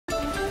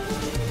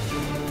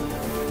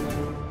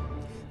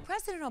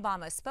President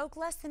Obama spoke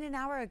less than an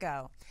hour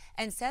ago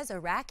and says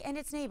Iraq and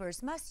its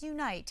neighbors must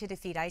unite to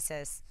defeat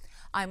ISIS.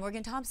 I'm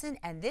Morgan Thompson,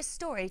 and this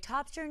story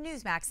tops your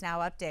Newsmax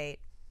Now update.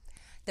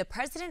 The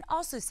president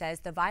also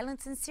says the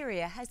violence in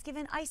Syria has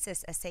given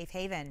ISIS a safe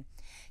haven.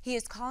 He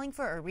is calling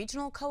for a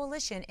regional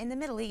coalition in the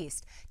Middle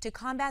East to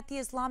combat the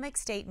Islamic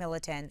State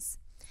militants.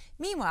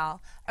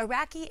 Meanwhile,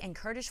 Iraqi and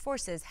Kurdish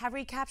forces have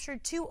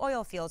recaptured 2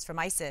 oil fields from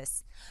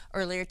ISIS.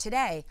 Earlier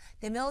today,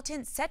 the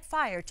militants set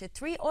fire to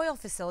 3 oil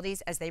facilities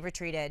as they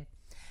retreated.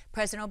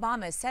 President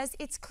Obama says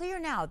it's clear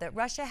now that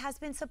Russia has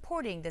been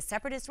supporting the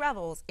separatist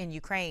rebels in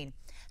Ukraine.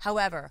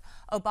 However,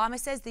 Obama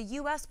says the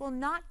U.S. will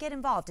not get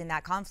involved in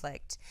that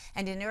conflict.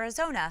 And in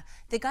Arizona,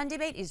 the gun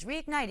debate is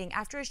reigniting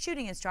after a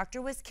shooting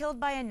instructor was killed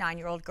by a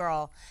 9-year-old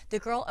girl. The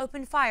girl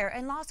opened fire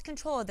and lost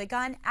control of the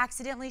gun,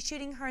 accidentally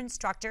shooting her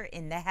instructor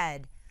in the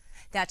head.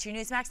 That's your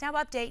Newsmax Now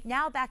update.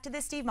 Now back to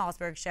the Steve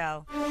Malzberg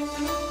Show.